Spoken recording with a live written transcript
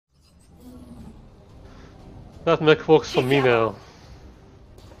That mech works for me now.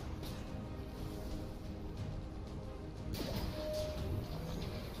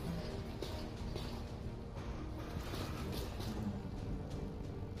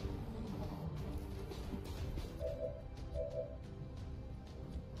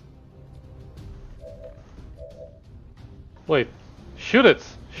 Wait, shoot it!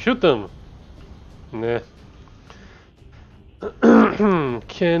 Shoot them! Nah.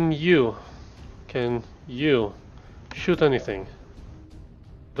 Can you shoot anything?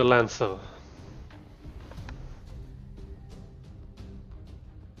 The Lancer.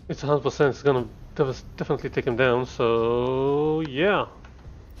 It's 100%, it's gonna definitely take him down, so yeah.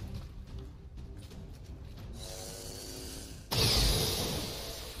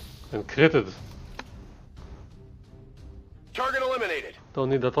 And critted. Target eliminated. Don't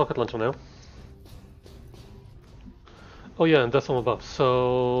need that rocket launcher now. Oh yeah, and that's from above,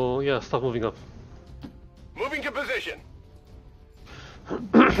 so yeah, start moving up. Moving to position.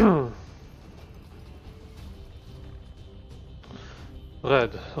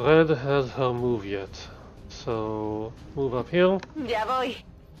 Red has her move yet, so move up here. Ya voy.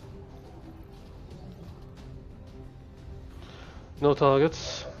 No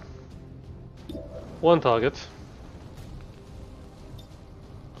targets. One target.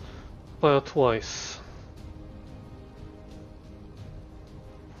 Fire twice.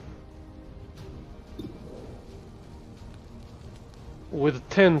 With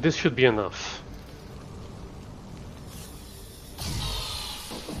 10, this should be enough.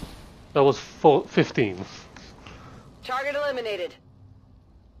 That was 15. Target eliminated.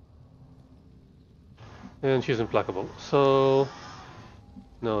 And she's implacable. So,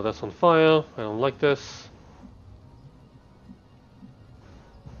 no, that's on fire. I don't like this.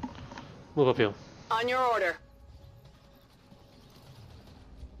 Move up here. On your order.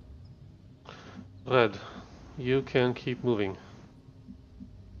 Red, you can keep moving.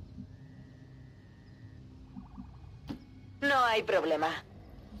 No hay problema.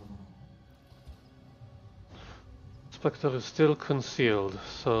 Spectre is still concealed,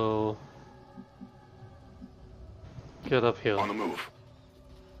 so get up here. On the move.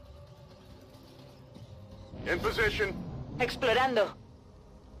 In position. Explorando.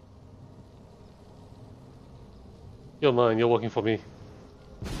 You're mine, you're working for me.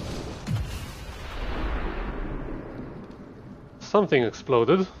 Something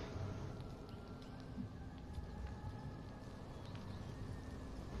exploded.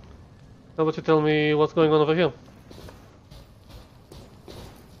 How about you tell me what's going on over here?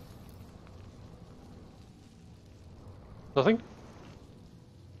 Nothing?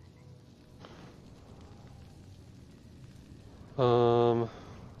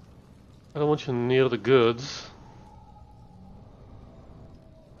 I don't want you near the goods.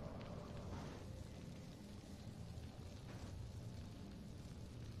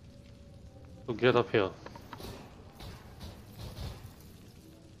 So get up here.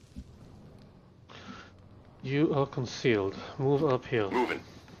 You are concealed. Move up here. Moving.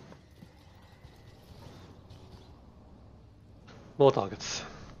 More targets.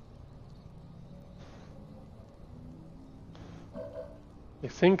 I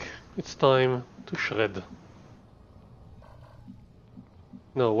think it's time to shred.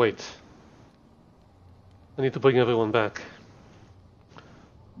 No, wait. I need to bring everyone back.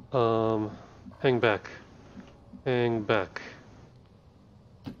 Hang back. Hang back.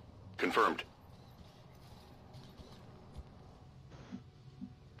 Confirmed.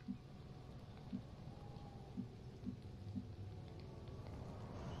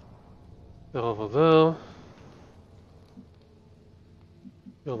 They're over there.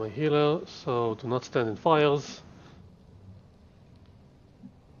 You're my healer, so do not stand in fires.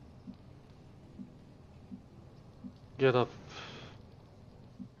 Get up.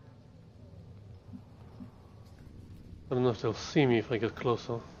 I don't know if they'll see me if I get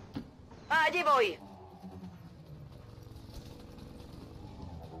closer. Allí voy.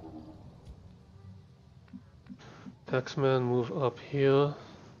 Taxman, move up here.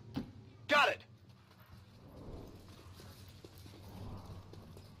 Got it.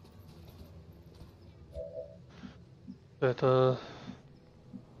 Better.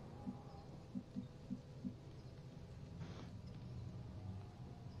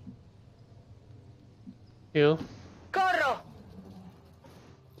 Here. Corro.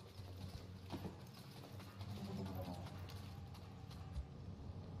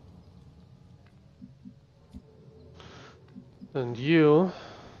 And you.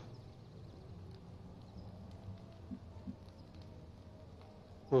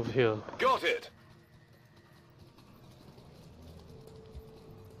 Move here. Got it.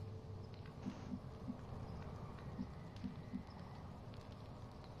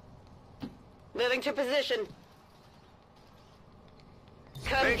 Moving to position.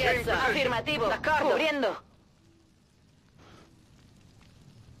 Come Maintain get some. position. Afirmativo. Cubriendo.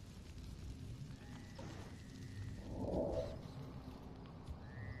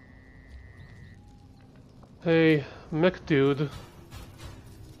 Hey, mech dude.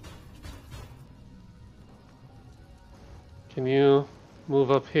 Can you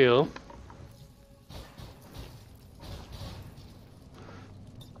move up here?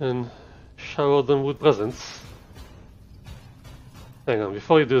 And shower them with presents. Hang on,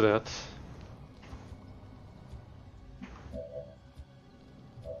 before you do that.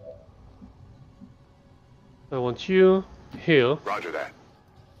 I want you here. Roger that.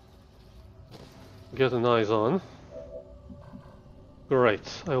 Get an eyes on.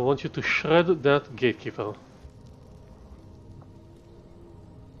 Great. I want you to shred that gatekeeper.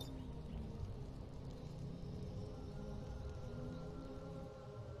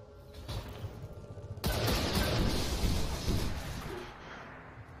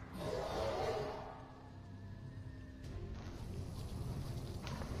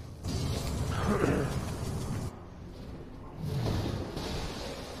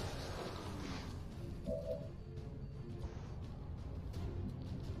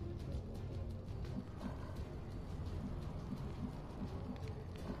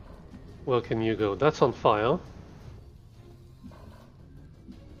 Where can you go? That's on fire.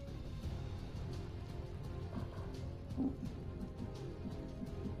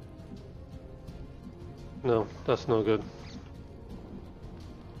 No, that's no good.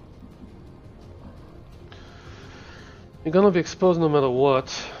 You're gonna be exposed no matter what.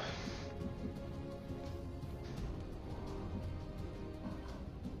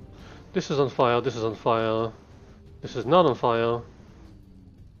 This is on fire, this is on fire. This is not on fire.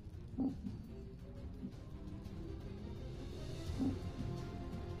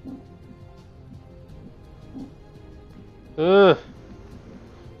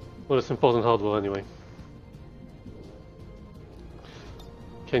 Well, it's important hardware anyway.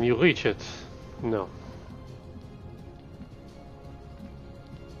 Can you reach it? No.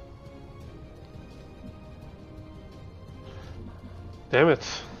 Damn it.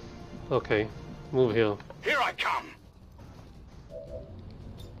 Okay, move here. Here I come.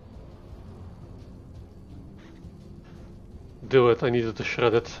 Do it, I needed to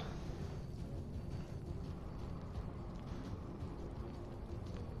shred it.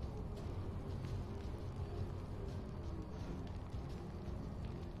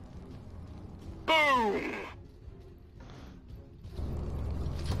 Boom!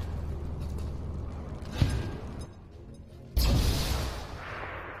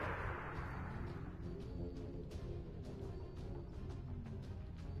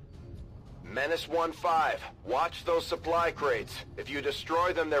 Menace 1-5. Watch those supply crates. If you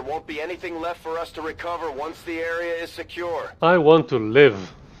destroy them, there won't be anything left for us to recover once the area is secure. I want to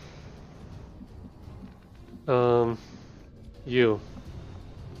live. You.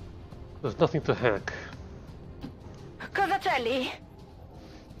 There's nothing to hack. Cosa c'è lì?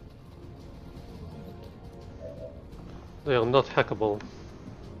 They are not hackable.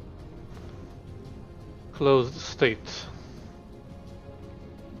 Closed state.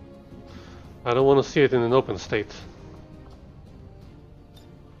 I don't want to see it in an open state.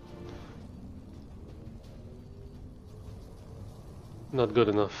 Not good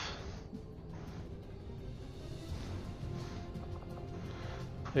enough.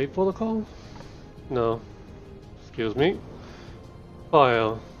 A protocol? No. Excuse me.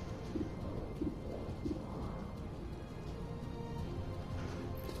 Fire.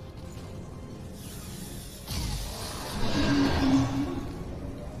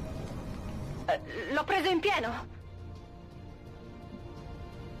 L'ho preso in pieno.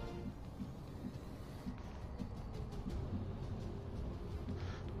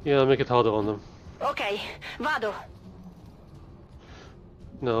 Yeah, make it harder on them. Ok, vado.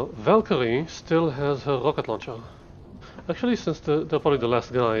 Now, Valkyrie still has her rocket launcher. Actually, since they're probably the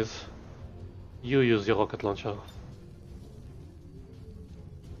last guys, you use your rocket launcher.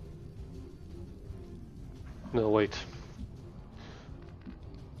 No, wait.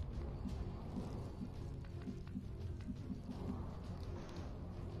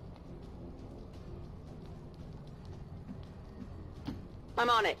 I'm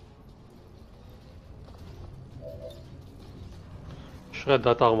on it. Shred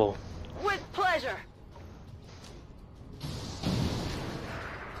that armor. With pleasure.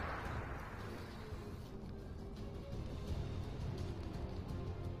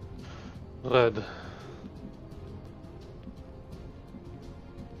 Red.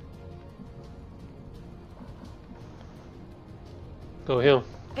 Go here.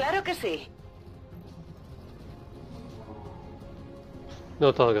 Claro que sí.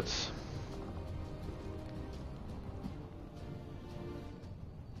 No targets.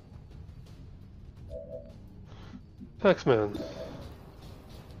 Paxman.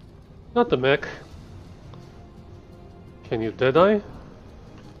 Not the mech. Can you deadeye?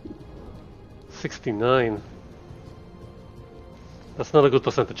 69. That's not a good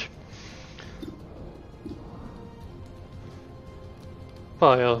percentage.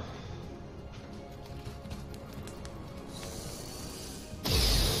 Fire.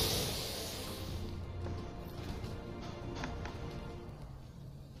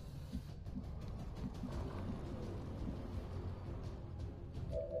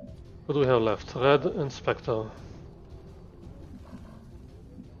 What do we have left? Red and Spectre.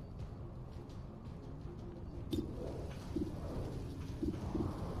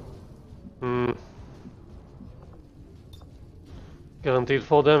 Guaranteed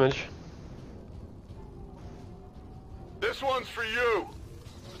 4 damage. This one's for you!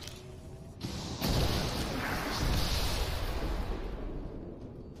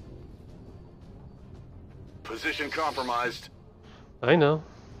 Position compromised. I know.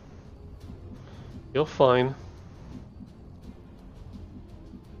 You're fine.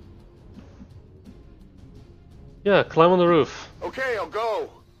 Yeah, climb on the roof. Okay, I'll go.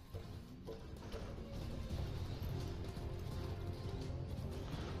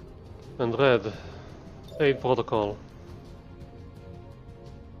 And red. Aid protocol.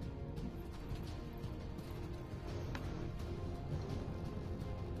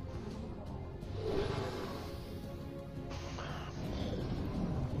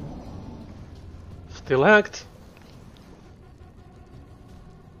 Still hacked.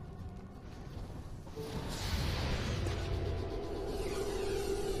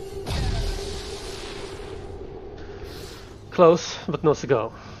 Close, but no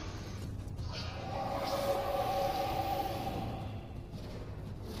cigar.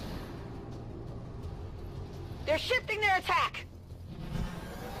 They're shifting their attack.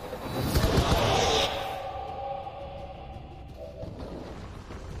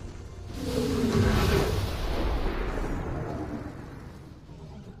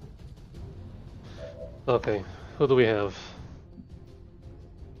 Okay, who do we have?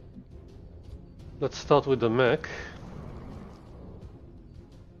 Let's start with the mech.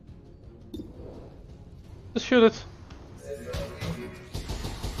 Just shoot it.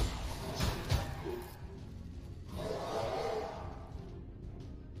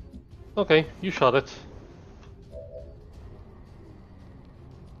 Okay, you shot it.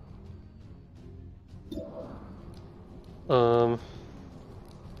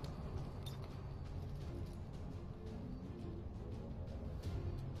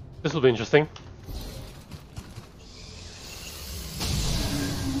 This will be interesting.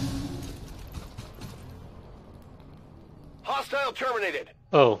 Hostile terminated.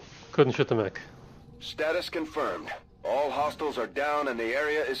 Oh, couldn't shoot the mech. Status confirmed. All hostiles are down and the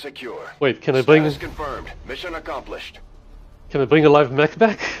area is secure. Wait, can I bring... Status confirmed. Mission accomplished. Can I bring a live mech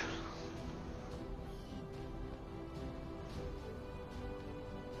back?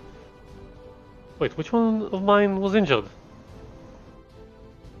 Wait, which one of mine was injured?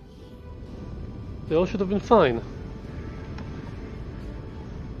 They all should have been fine.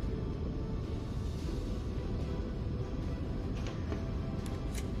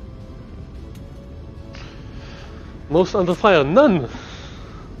 Most under fire, none!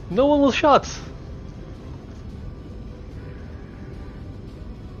 No one was shot!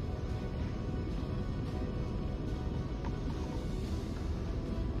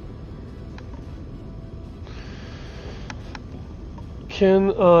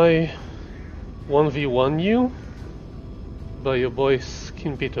 Can I 1v1 you? By your boy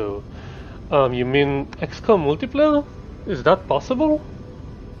Skinpito. You mean XCOM multiplayer? Is that possible?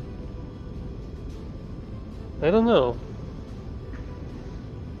 I don't know.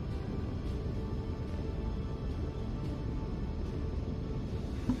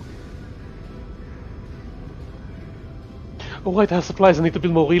 Oh right, I have supplies, I need to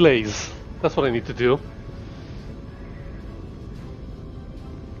build more relays. That's what I need to do.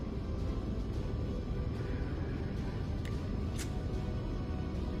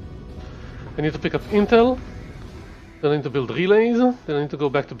 I need to pick up intel, then I need to build relays, then I need to go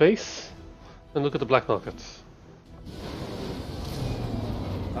back to base and look at the black market.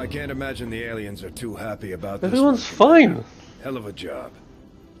 I can't imagine the aliens are too happy about this. Everyone's fine! Hell of a job.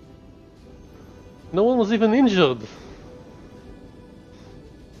 No one was even injured.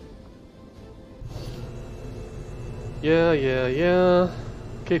 Yeah.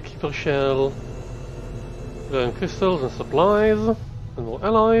 Gatekeeper shell. Then crystals and supplies. And more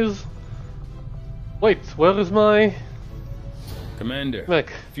allies. Wait, where is my... Commander,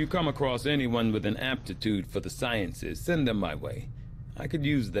 Mech. if you come across anyone with an aptitude for the sciences, send them my way. I could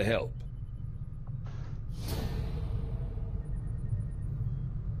use the help.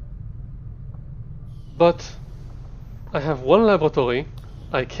 But I have one laboratory.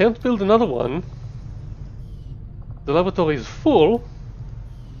 I can't build another one. The laboratory is full.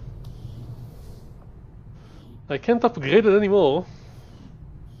 I can't upgrade it anymore.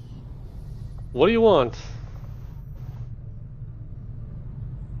 What do you want?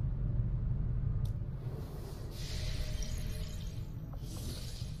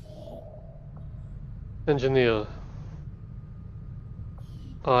 Engineer.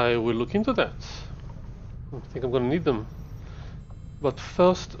 I will look into that. I think I'm gonna need them. But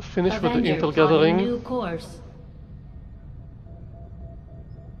first, finish with the Avenger intel plotting gathering. new course.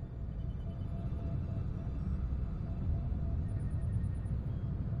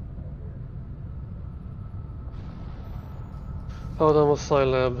 Powered Armor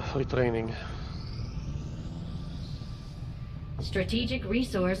Scilab retraining. Strategic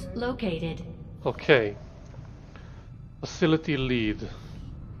resource located. Okay. Facility lead.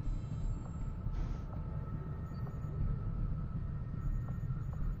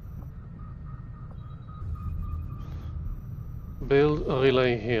 Build a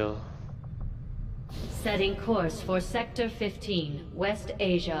relay here. Setting course for Sector 15, West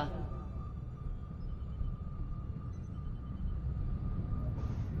Asia.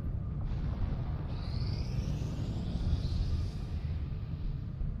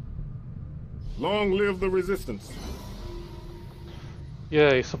 Long live the resistance.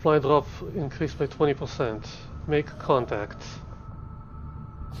 Yay, supply drop increased by 20%. Make contact.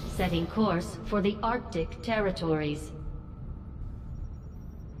 Setting course for the Arctic territories.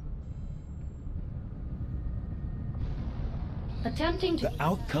 Attempting to... The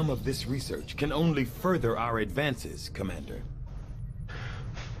outcome of this research can only further our advances, Commander.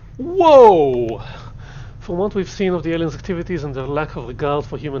 Whoa! From what we've seen of the aliens' activities and their lack of regard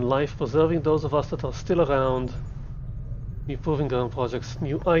for human life, preserving those of us that are still around, new proving ground projects,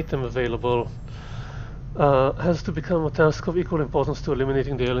 new item available, has to become a task of equal importance to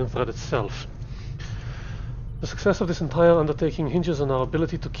eliminating the alien threat itself. The success of this entire undertaking hinges on our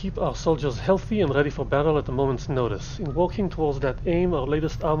ability to keep our soldiers healthy and ready for battle at a moment's notice. In working towards that aim, our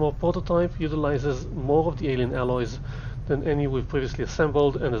latest armor prototype utilizes more of the alien alloys than any we've previously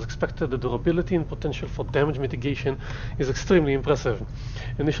assembled, and as expected, the durability and potential for damage mitigation is extremely impressive.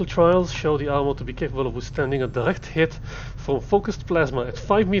 Initial trials show the armor to be capable of withstanding a direct hit from focused plasma at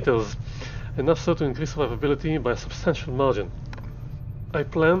 5 meters, enough so to increase survivability by a substantial margin. I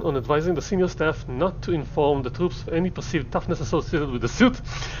plan on advising the senior staff not to inform the troops of any perceived toughness associated with the suit.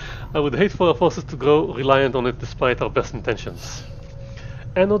 I would hate for our forces to grow reliant on it despite our best intentions.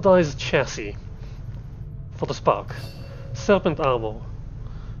 Anodized chassis for the Spark. Serpent armor.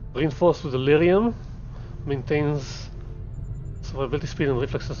 Reinforced with Delirium. Maintains survivability, speed, and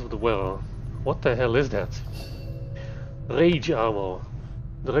reflexes of the wearer. What the hell is that? Rage armor.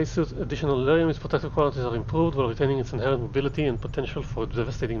 The Rage suit's additional Delirium, its protective qualities are improved while retaining its inherent mobility and potential for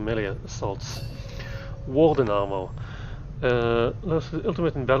devastating melee assaults. Warden armor.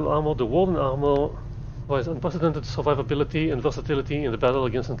 Ultimate in battle armor. The Warden armor provides unprecedented survivability and versatility in the battle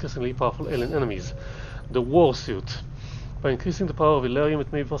against increasingly powerful alien enemies. The War suit. By increasing the power of Delirium,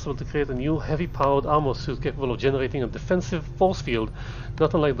 it may be possible to create a new heavy-powered armor suit capable of generating a defensive force field,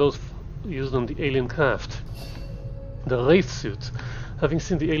 not unlike those used on the alien craft. The Wraith suit. Having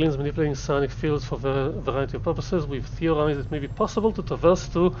seen the aliens manipulating sonic fields for a variety of purposes, we've theorized it may be possible to traverse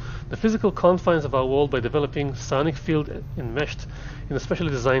through the physical confines of our world by developing sonic field enmeshed in a specially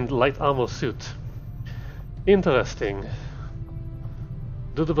designed light armor suit. Interesting.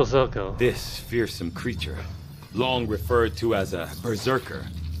 Do the Berserker. This fearsome creature, long referred to as a Berserker,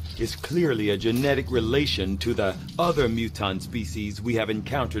 is clearly a genetic relation to the other mutant species we have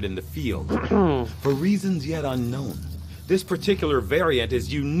encountered in the field. For reasons yet unknown, this particular variant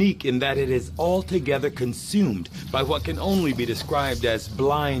is unique in that it is altogether consumed by what can only be described as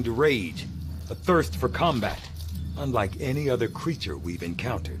blind rage, a thirst for combat, unlike any other creature we've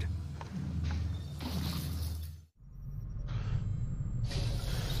encountered.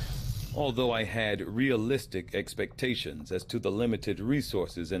 Although I had realistic expectations as to the limited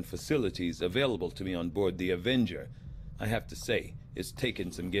resources and facilities available to me on board the Avenger, I have to say, it's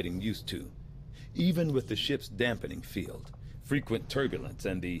taken some getting used to. Even with the ship's dampening field, frequent turbulence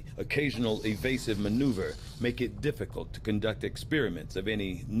and the occasional evasive maneuver make it difficult to conduct experiments of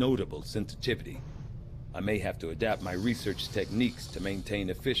any notable sensitivity. I may have to adapt my research techniques to maintain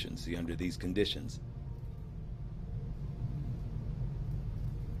efficiency under these conditions.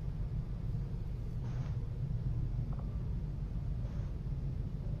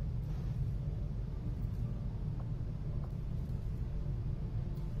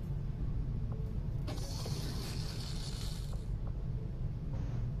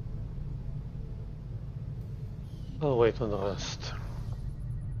 I'll wait on the rest.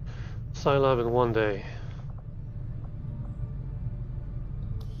 Scilab in 1 day.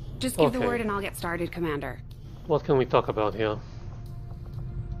 Just give the Okay. word and I'll get started, Commander. What can we talk about here?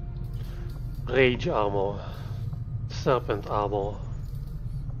 Rage armor. Serpent armor.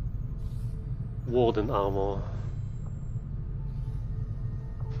 Warden armor.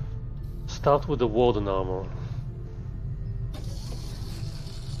 Start with the Warden armor.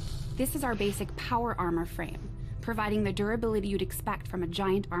 This is our basic power armor frame, providing the durability you'd expect from a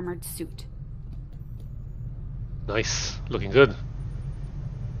giant armored suit. Nice, looking good.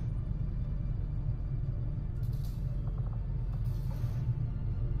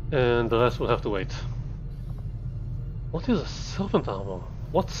 And the rest will have to wait. What is a serpent armor?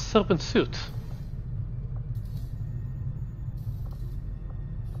 What's serpent suit?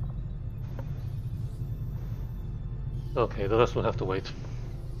 Okay, the rest will have to wait.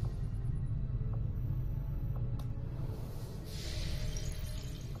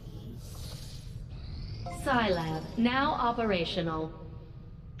 Scilab, now operational.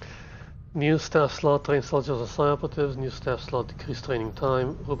 New staff slot, train soldiers and psi operatives. New staff slot, decreased training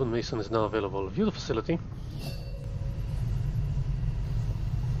time. Ruben Mason is now available. View the facility.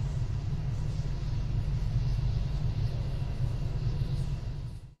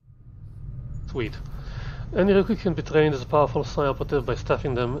 Sweet. Any rookie can be trained as a powerful psi operative by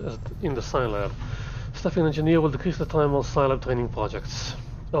staffing them in the Scilab. Staffing an engineer will decrease the time of Scilab training projects.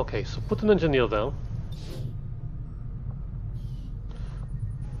 Okay, so put an engineer down.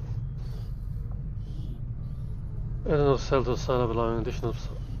 I don't know, sell to Scilab allowing additional...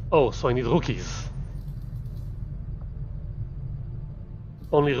 Oh, so I need rookies.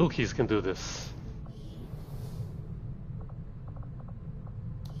 Only rookies can do this.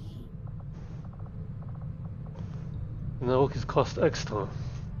 Now rookies cost extra.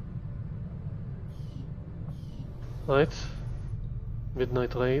 Right?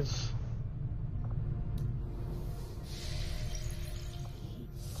 Midnight raids.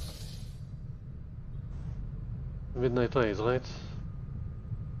 Midnight raids, right?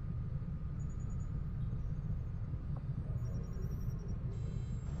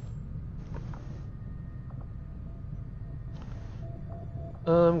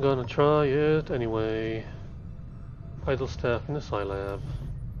 I'm gonna try it anyway. Idle staff in the Scilab.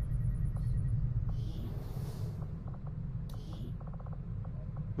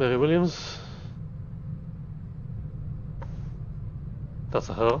 Mary Williams. That's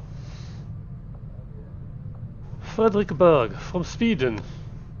a her. Frederick Berg from Sweden.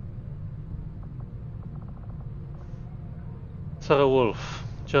 Sarah Wolf,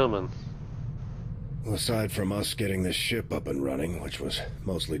 German. Aside from us getting this ship up and running, which was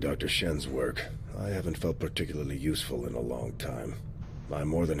mostly Dr. Shen's work, I haven't felt particularly useful in a long time. I'm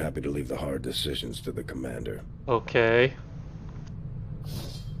more than happy to leave the hard decisions to the commander. Okay.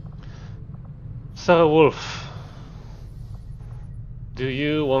 Sarah Wolf. Do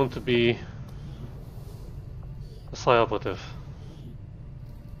you want to be a psi operative?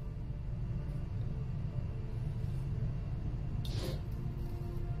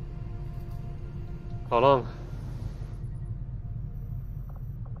 How long?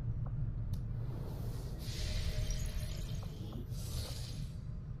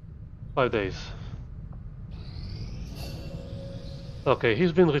 Five days. Okay,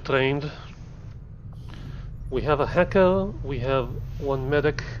 he's been retrained. We have a hacker, we have one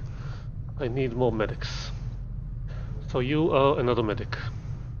medic. I need more medics. So you are another medic.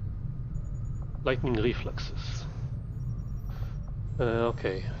 Lightning reflexes.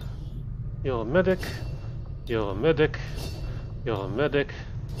 Okay. You're a medic. You're a medic. You're a medic.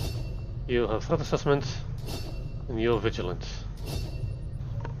 You have threat assessment. And you're vigilant.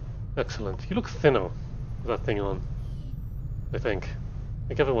 Excellent. You look thinner with that thing on. I think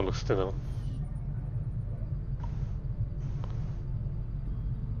everyone looks thinner.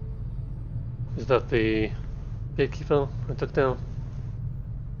 Is that the gatekeeper I took down?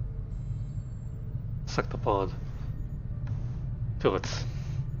 Sectopod. Turrets.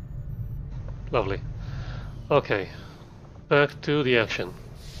 Lovely. Okay. Back to the action.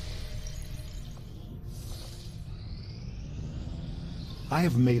 I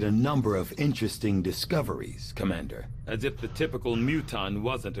have made a number of interesting discoveries, Commander. As if the typical muton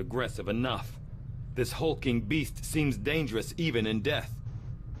wasn't aggressive enough. This hulking beast seems dangerous even in death.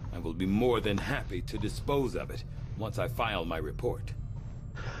 I will be more than happy to dispose of it once I file my report.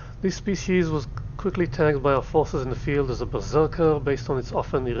 This species was quickly tagged by our forces in the field as a berserker based on its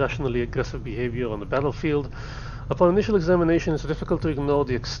often irrationally aggressive behavior on the battlefield. Upon initial examination, it's difficult to ignore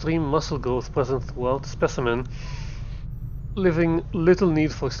the extreme muscle growth present throughout the specimen, leaving little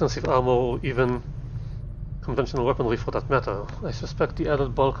need for extensive armor or even conventional weaponry for that matter. I suspect the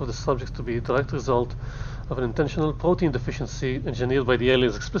added bulk of the subjects to be a direct result of an intentional protein deficiency engineered by the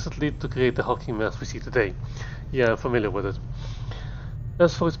aliens explicitly to create the hulking mass we see today. Yeah, I'm familiar with it.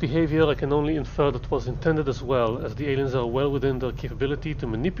 As for its behavior, I can only infer that it was intended as well, as the aliens are well within their capability to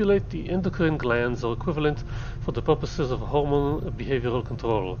manipulate the endocrine glands or equivalent for the purposes of hormone behavioral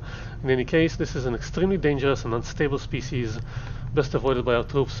control. In any case, this is an extremely dangerous and unstable species, best avoided by our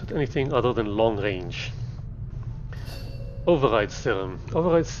troops at anything other than long range. Override serum.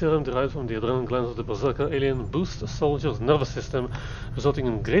 Override serum derived from the adrenal glands of the berserker alien boosts a soldier's nervous system, resulting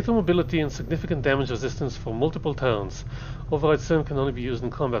in greater mobility and significant damage resistance for multiple turns. Override serum can only be used in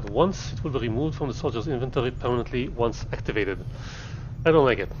combat once. It will be removed from the soldier's inventory permanently once activated. I don't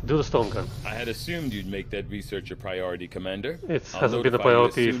like it. Do the storm gun. I had assumed you'd make that research a priority, Commander. It hasn't been a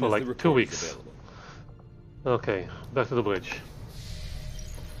priority for like 2 weeks. Okay, back to the bridge.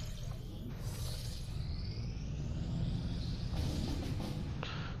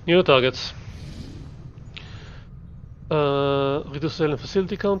 New targets. Reduce alien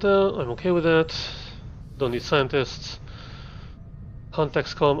facility counter. I'm okay with that. Don't need scientists.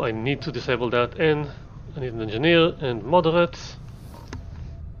 Contacts com. I need to disable that. And I need an engineer and moderate.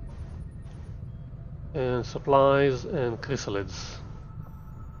 And supplies and chrysalids.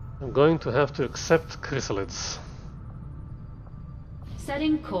 I'm going to have to accept chrysalids.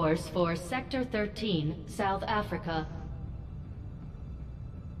 Setting course for Sector 13, South Africa.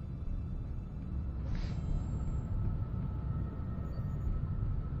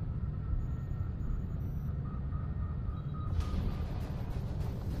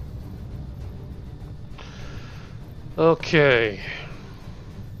 Okay.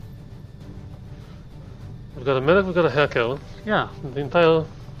 We've got a medic, we've got a hacker. Yeah, the entire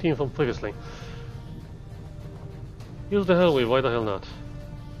team from previously. Use the hell wave, why the hell not?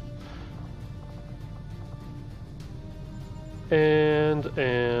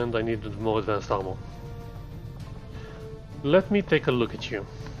 And I need more advanced armor. Let me take a look at you.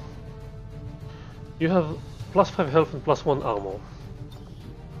 You have +5 health and +1 armor.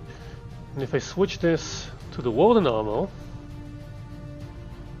 And if I switch this to the Warden armor,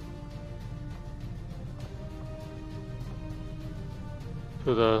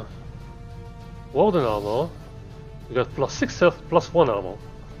 you got +6 health, +1 armor.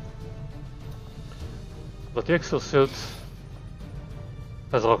 But the exosuit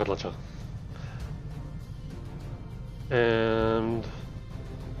has a rocket launcher. And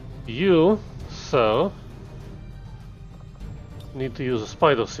you, sir, need to use a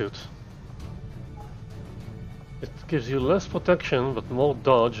spider suit. It gives you less protection, but more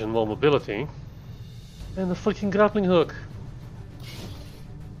dodge and more mobility. And a freaking grappling hook.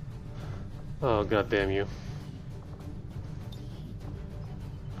 Oh, god damn you.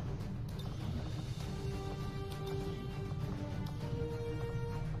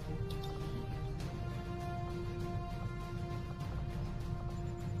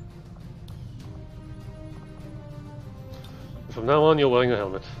 From now on, you're wearing a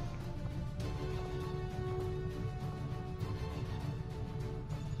helmet.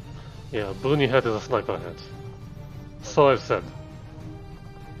 Yeah, Bruni hat is a sniper hat. So I've said.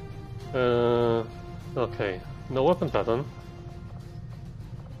 Okay, no weapon pattern.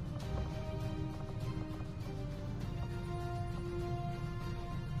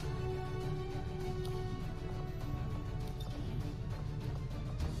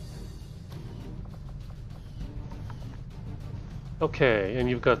 Okay, and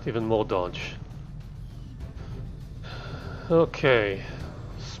you've got even more dodge. Okay,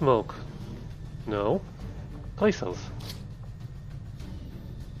 smoke. No. Tracers.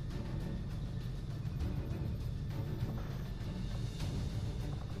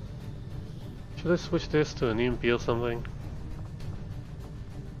 Should I switch this to an EMP or something?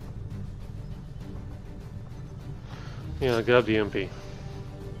 Yeah, grab the EMP.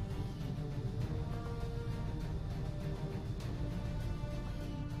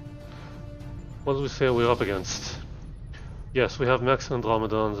 What do we say we're up against? Yes, we have Max and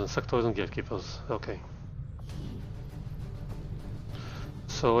Andromedons and Sectoids and Gatekeepers. Okay.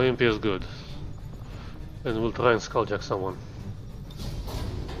 So EMP is good. And we'll try and skulljack someone.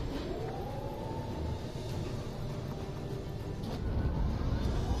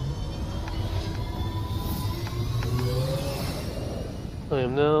 I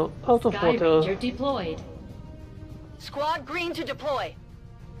am now out of Sky water. Ranger deployed. Squad green to deploy.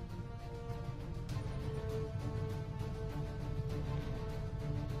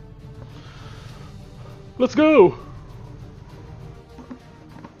 Let's go!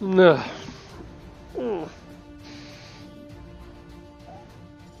 Nah.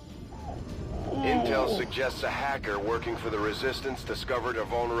 Intel suggests a hacker working for the Resistance discovered a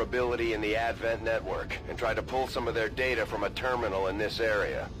vulnerability in the Advent network and tried to pull some of their data from a terminal in this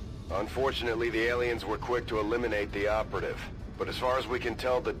area. Unfortunately, the aliens were quick to eliminate the operative. But as far as we can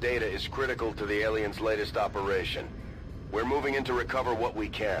tell, the data is critical to the aliens' latest operation. We're moving in to recover what we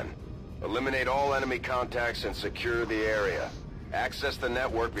can. Eliminate all enemy contacts and secure the area. Access the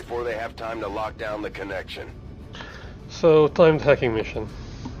network before they have time to lock down the connection. So, timed hacking mission.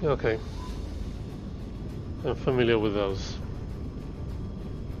 Okay. I'm familiar with those.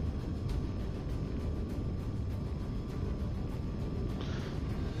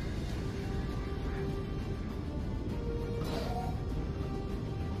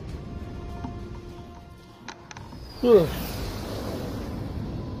 Ugh.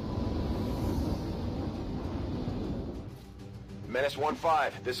 Menace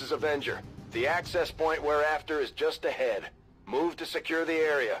 1-5, this is Avenger. The access point we're after is just ahead. Move to secure the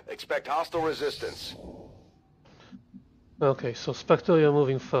area. Expect hostile resistance. Okay, so Spectre, you're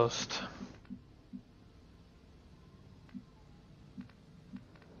moving first.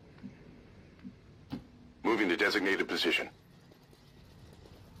 Moving to designated position.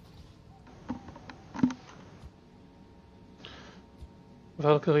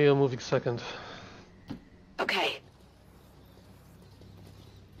 Valkyrie, you're moving second. Okay.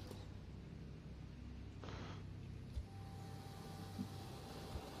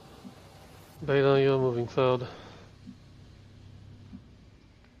 Beta, you're moving third.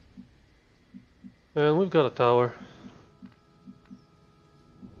 And we've got a tower.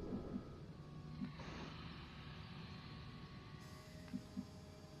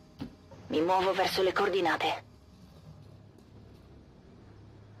 Mi muovo verso le coordinate.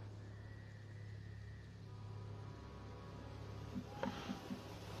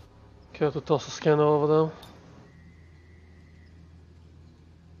 Care to toss a scanner over there?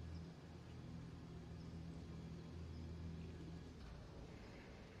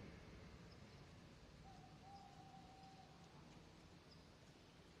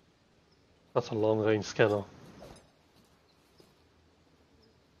 That's a long-range scanner.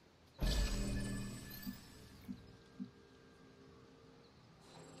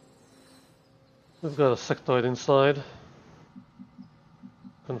 We've got a sectoid inside.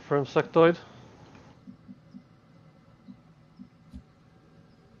 Confirm sectoid.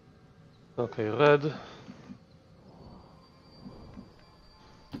 Okay, red.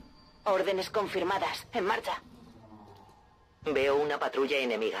 Órdenes confirmadas. En marcha. Veo una patrulla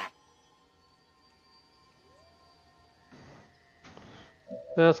enemiga.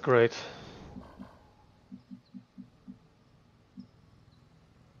 That's great.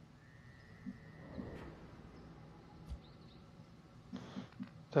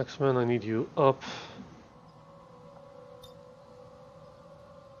 Taxman, I need you up.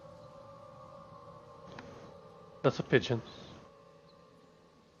 That's a pigeon.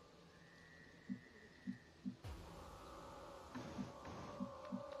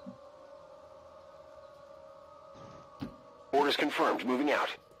 Orders confirmed. Moving out.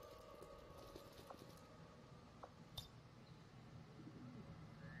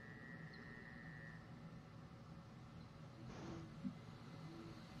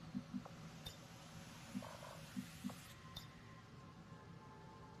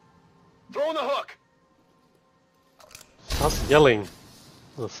 Throwing the hook. Stop yelling.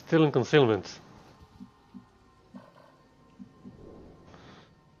 We're still in concealment.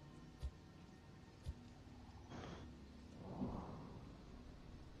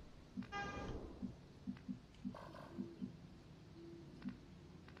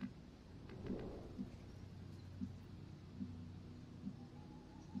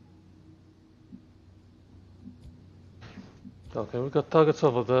 Okay, we've got targets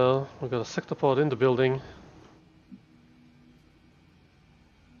over there. We've got a sector pod in the building.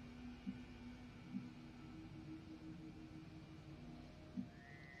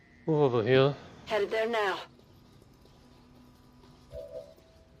 Move over here. Headed there now.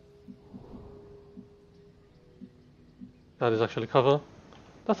 That is actually cover.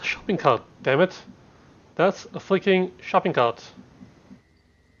 That's a shopping cart, damn it. That's a freaking shopping cart.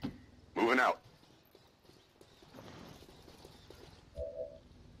 Moving out.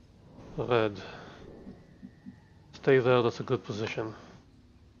 Red. Stay there, that's a good position.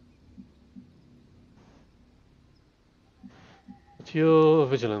 But you're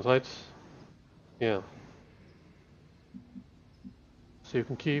vigilant, right? Yeah. So you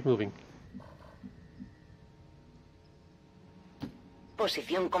can keep moving.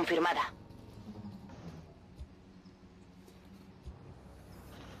 Posición confirmada.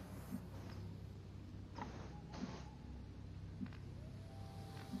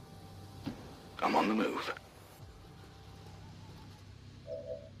 I'm on the move.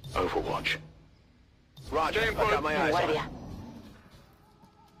 Overwatch. Roger, I got my En eyes on it. guardia.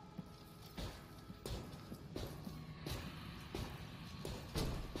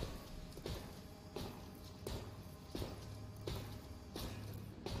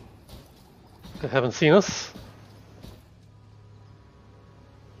 They haven't seen us.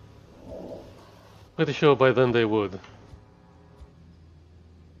 Pretty sure by then they would.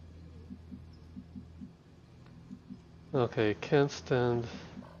 Okay, can't stand.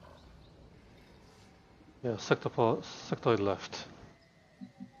 Yeah, sectoid left.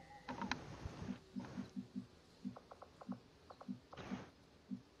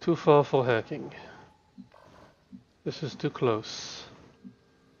 Too far for hacking. This is too close.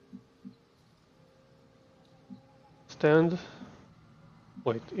 Stand.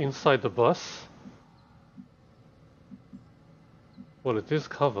 Wait, inside the bus? Well, it is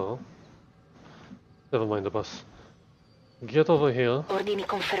cover. Never mind the bus. Get over here. Ordini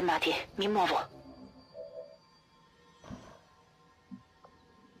confermati. Mi muovo.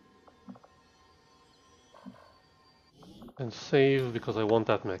 And save because I want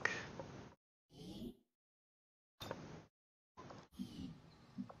that mech.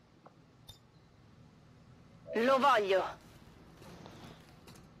 Lo voglio.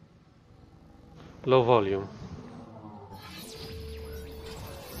 Low volume.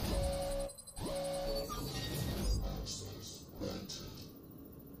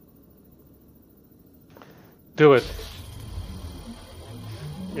 Do it.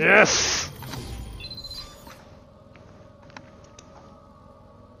 Yes!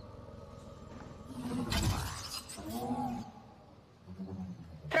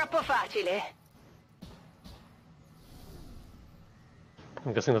 Troppo facile.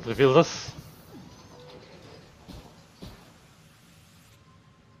 I'm guessing that reveals us.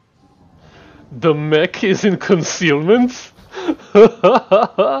 The mech is in concealment?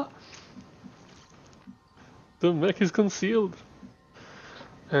 The mech is concealed.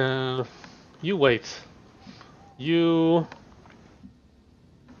 You wait. You...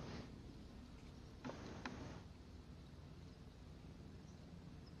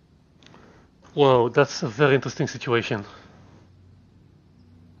 Whoa, that's a very interesting situation.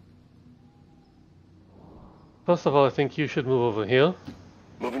 First of all, I think you should move over here.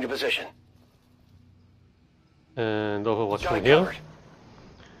 Moving to position. And Overwatch Got from it here. covered.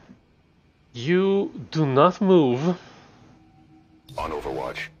 You do not move. On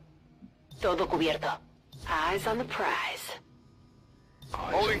Overwatch. Todo cubierto. Eyes on the prize.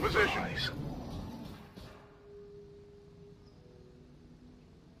 Holding position.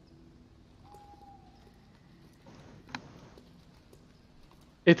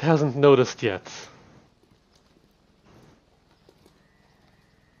 It hasn't noticed yet.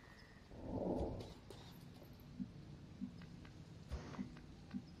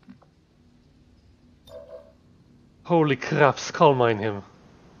 Holy crap, skull mine him.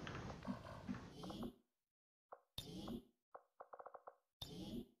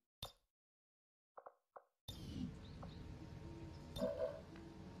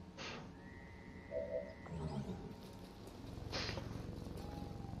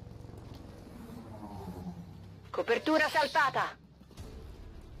 Copertura saltata.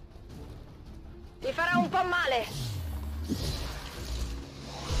 Ti farà un po' male.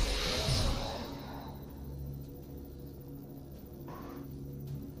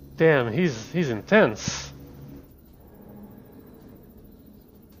 Damn, he's intense.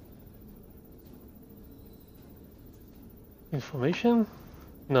 Information?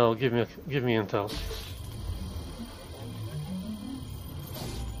 No, give me intel.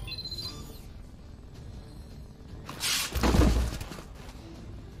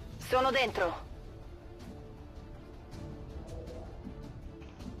 Sono dentro.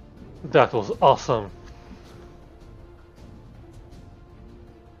 That was awesome.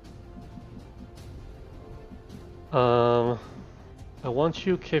 I want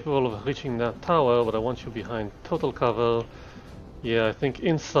you capable of reaching that tower, but I want you behind total cover. Yeah, I think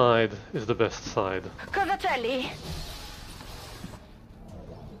inside is the best side. Cosa c'è lì?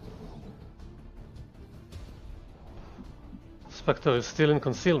 Spectre is still in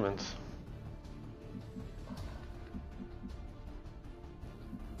concealment.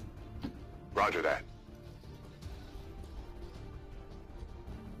 Roger that.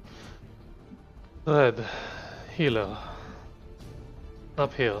 Red, healer.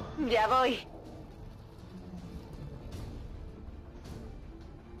 Up here. Ya voy.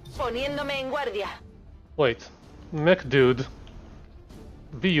 Poniéndome en guardia. Wait, mech dude.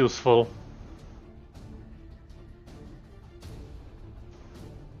 Be useful.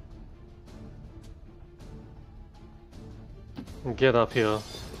 Get up here.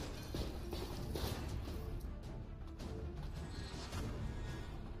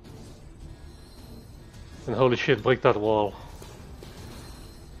 And holy shit, break that wall.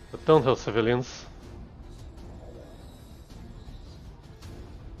 But don't hurt civilians.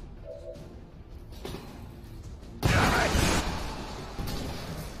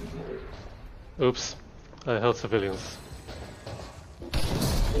 Oops, I hurt civilians.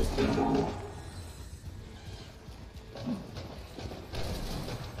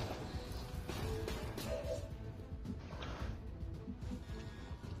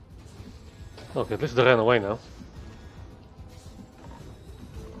 Okay, at least they ran away now.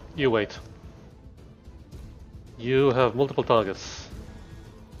 You wait. You have multiple targets.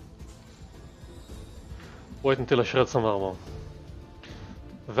 Wait until I shred some armor.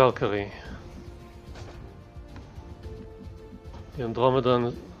 Valkyrie. The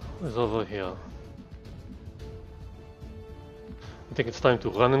Andromedan is over here. I think it's time to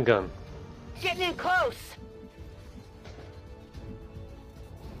run and gun. Getting in close.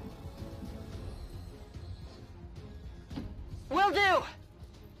 Will do.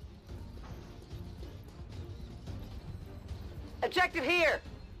 Objective here.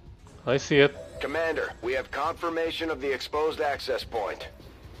 I see it. Commander, we have confirmation of the exposed access point.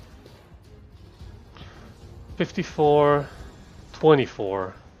 54,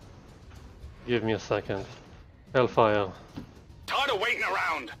 24. Give me a second. Hellfire. Tired of waiting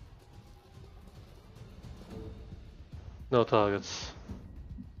around. No targets.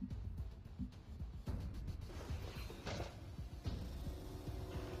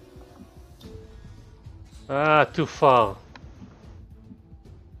 Ah, too far.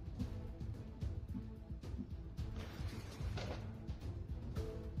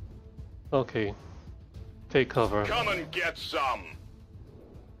 Okay. Take cover. Come and get some.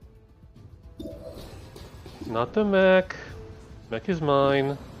 Not the mech. Mech is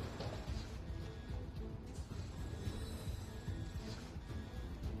mine.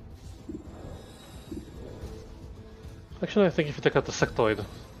 Actually, I think if you take out the sectoid,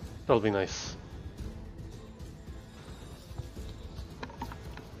 that'll be nice.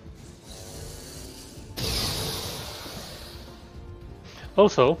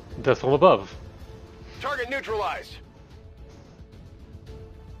 Also, death from above. Target neutralized.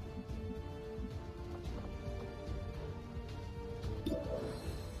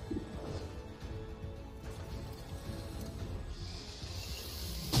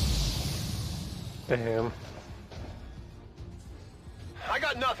 Damn. I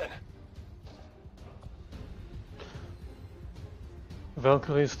got nothing.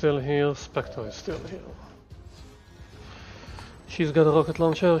 Valkyrie is still here, Spectre is still here. She's got a rocket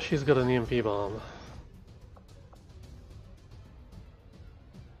launcher, she's got an EMP bomb.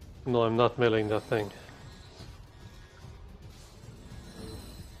 No, I'm not meleeing that thing.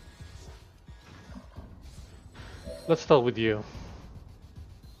 Let's start with you.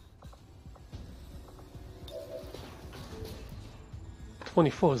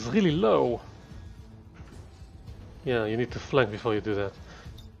 .24 is really low. Yeah, you need to flank before you do that.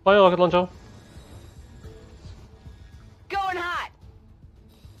 Fire rocket launcher. Going hot.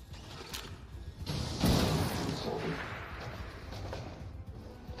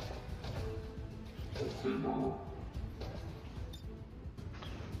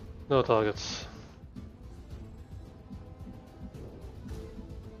 No targets.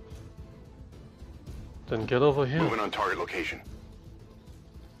 Then get over here. Moving on target location.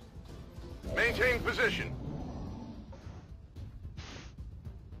 Maintain position.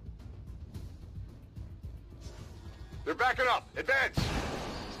 They're backing up. Advance.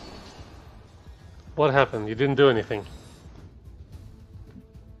 What happened? You didn't do anything.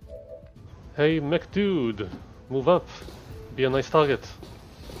 Hey, mech dude, move up. Be a nice target.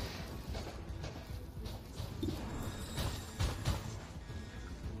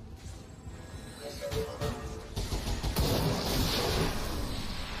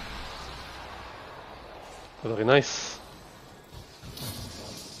 Very nice.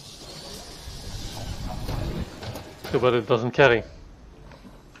 Too bad it doesn't carry.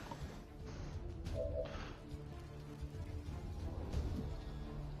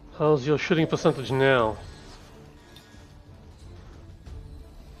 How's your shooting percentage now?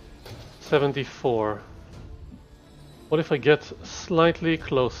 74. What if I get slightly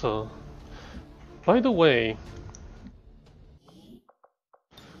closer? By the way,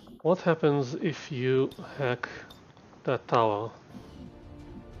 what happens if you hack that tower?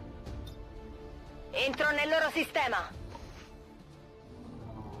 Entro nel loro sistema.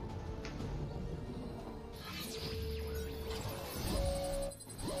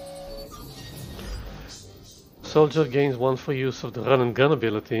 Soldier gains 1 for use of the run and gun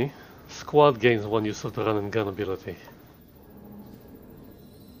ability. Squad gains 1 use of the run and gun ability.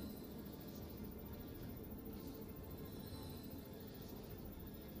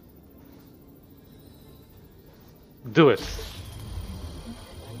 Do it.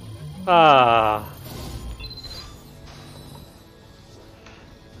 Ah.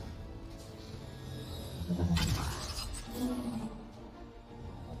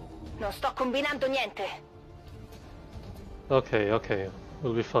 Non sto combinando niente. Okay, okay.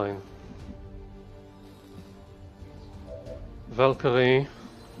 We'll be fine. Valkyrie.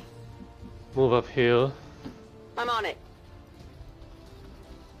 Move up here. I'm on it.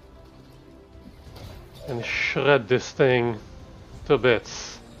 And shred this thing to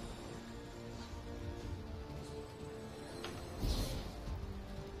bits.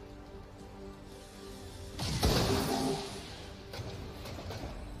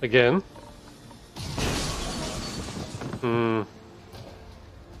 Again.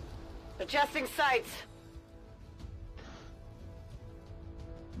 Adjusting sights.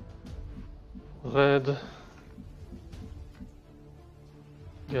 Red.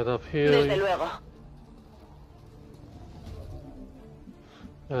 Get up Desde here. luego.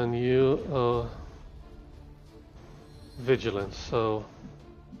 And you are vigilant, so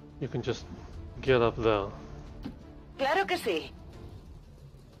you can just get up there. Claro que sí.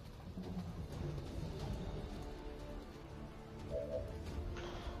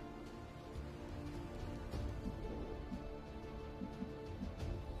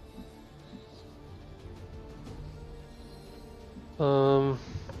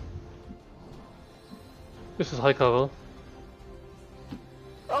 This is high cover.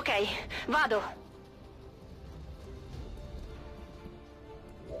 Ok, vado.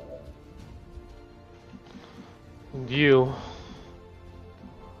 And you.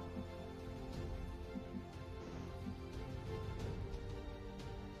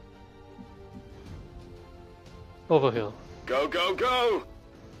 Over here. Go, go, go!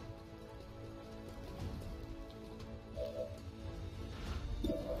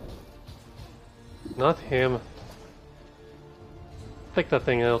 Not him. Take that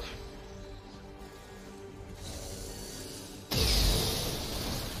thing out.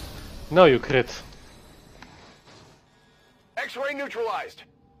 No, you crit. X-ray neutralized.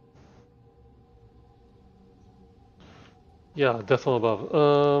 Yeah, death from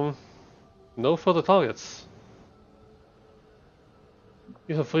above. No further targets.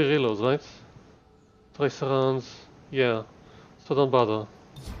 You have 3 reloads, right? Tracer rounds. Yeah. So don't bother.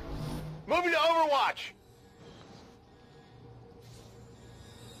 Moving to Overwatch.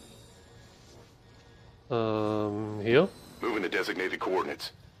 Here. Moving to designated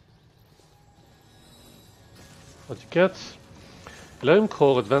coordinates. What you get? Lime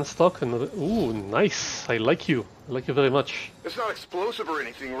core, advanced stock, and ooh, nice. I like you. I like you very much. It's not explosive or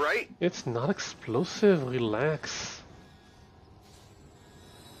anything, right? It's not explosive. Relax.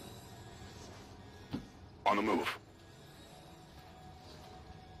 On the move.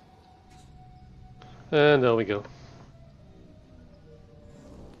 And there we go.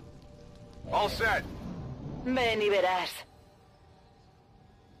 All set. Ven y verás.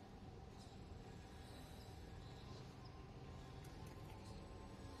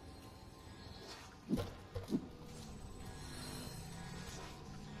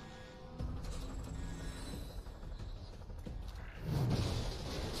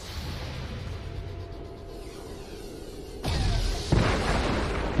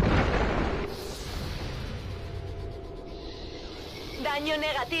 Daño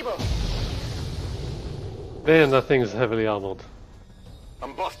negativo. Man, that thing is heavily armored.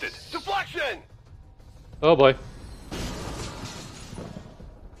 I'm busted. Deflection! Oh boy.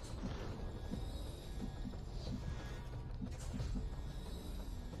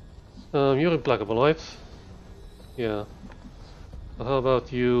 You're implacable, right? Yeah. So how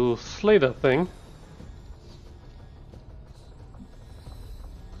about you slay that thing?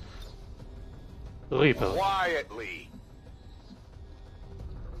 Reaper. Quietly.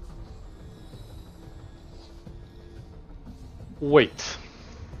 Wait.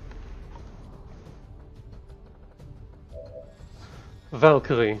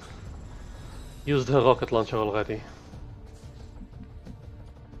 Valkyrie. Used her rocket launcher already.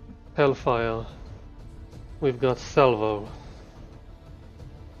 Hellfire. We've got Salvo.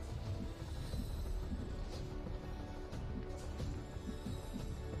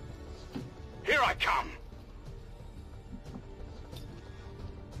 Here I come.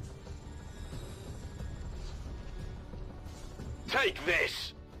 Take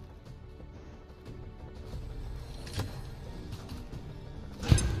this.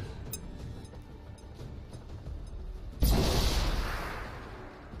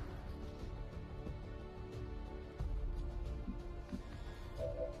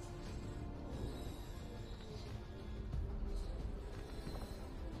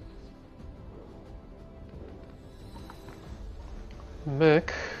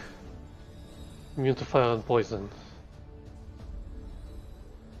 Mech. Immune to fire and poison.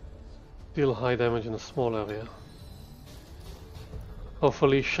 Deal high damage in a small area.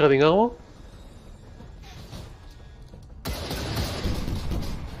 Hopefully shredding armor.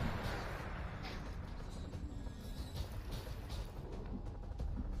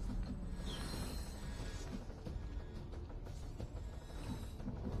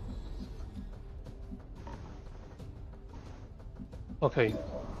 Okay.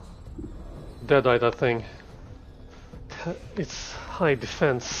 Deadeye that thing. It's high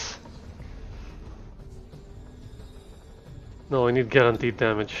defense. No, I need guaranteed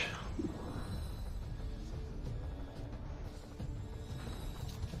damage.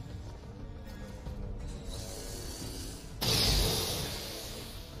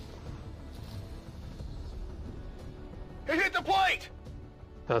 It hit the plate!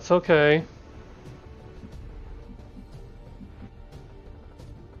 That's okay.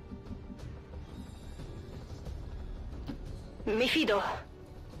 Mi fido.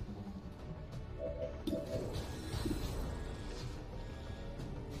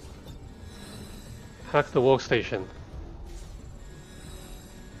 Hack the workstation.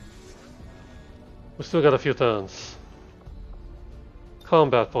 We still got a few turns.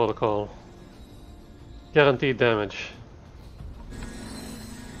 Combat protocol. Guaranteed damage.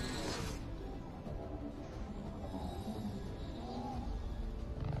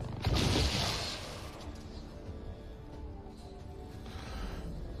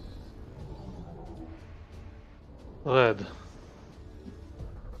 Red.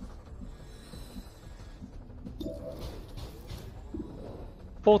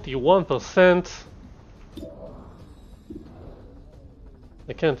 %.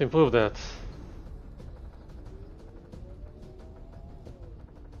 I can't improve that.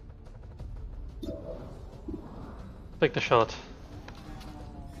 Take the shot.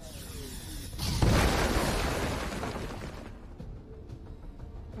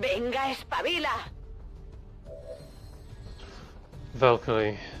 Venga, espabila.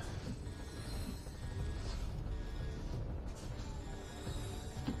 Valkyrie.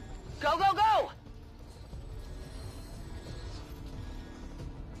 Go, go, go!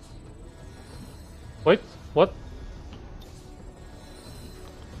 Wait, what?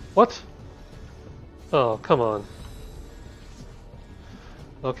 What? Oh, come on.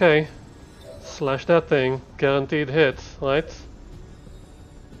 Okay. Slash that thing. Guaranteed hit, right?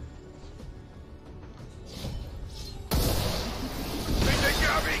 They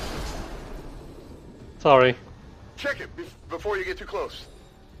got me! Sorry. Check it before you get too close.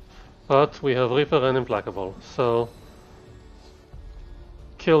 But we have Reaper and Implacable, so...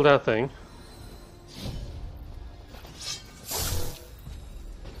 Kill that thing.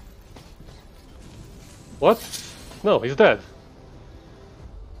 What? No, he's dead.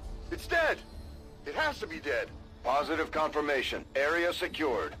 It's dead! It has to be dead. Positive confirmation. Area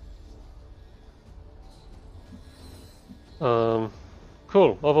secured. Cool.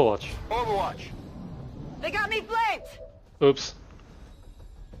 Overwatch. Overwatch. They got me flanked! Oops.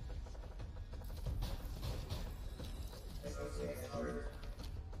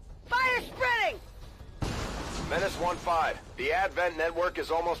 Fire spreading! Menace 1-5. The Advent network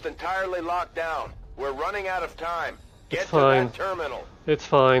is almost entirely locked down. We're running out of time. Get to fine. that terminal. It's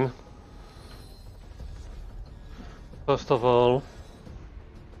fine. First of all...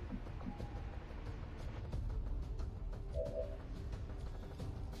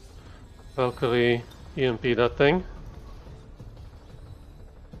 Valkyrie, EMP that thing.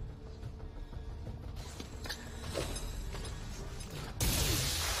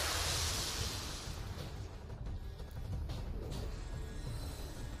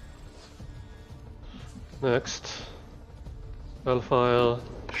 Next, Hellfire,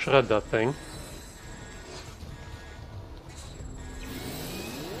 shred that thing.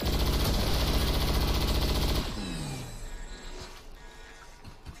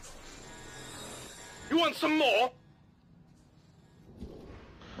 You want some more?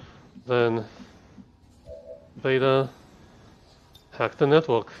 Then, Beta, hack the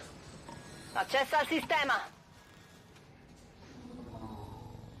network. Accesso al sistema.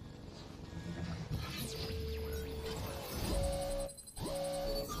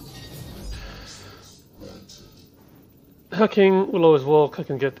 Hacking will always work. I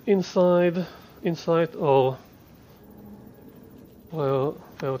can get inside or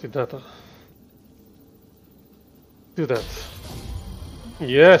priority data. Do that.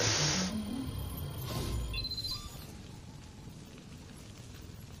 Yes!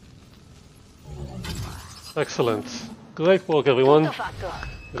 Excellent. Great work, everyone. Tutto fatto.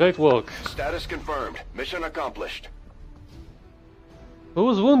 Great work. Status confirmed. Mission accomplished. Who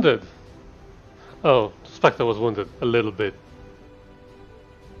was wounded? Oh, Spectre was wounded a little bit.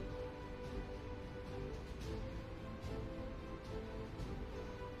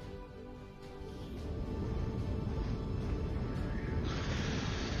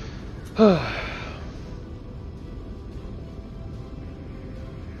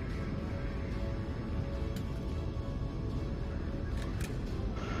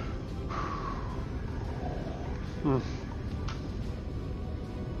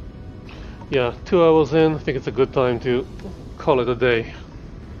 Yeah, 2 hours in, I think it's a good time to call it a day.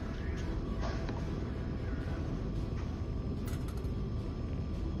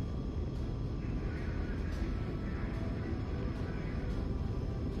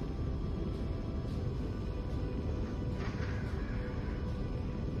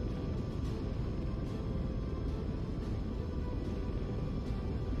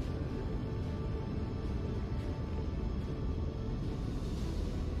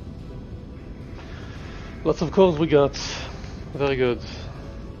 Lots of calls we got. Very good.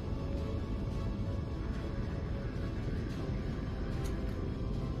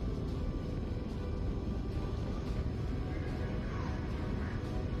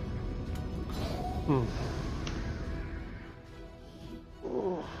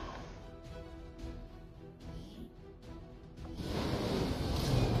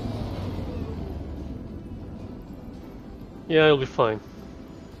 Yeah, it'll be fine.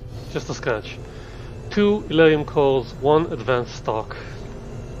 Just a scratch. 2 Illyrium cores, 1 advanced stock.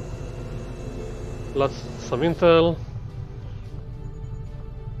 Some intel.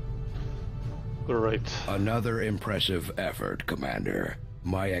 Great. Another impressive effort, Commander.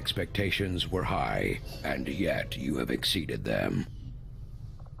 My expectations were high, and yet you have exceeded them.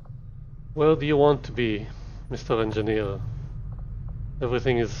 Where do you want to be, Mr. Engineer?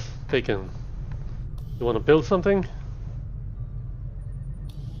 Everything is taken. You want to build something?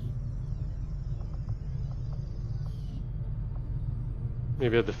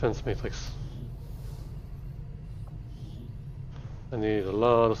 Maybe a defense matrix. I need a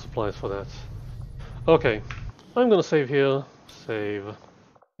lot of supplies for that. Okay, I'm gonna save here, save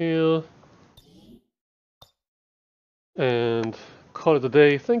here, and call it a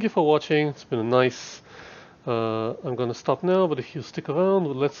day. Thank you for watching, it's been a nice... I'm gonna stop now, but if you stick around,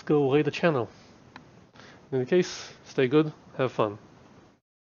 let's go raid the channel. In any case, stay good, have fun.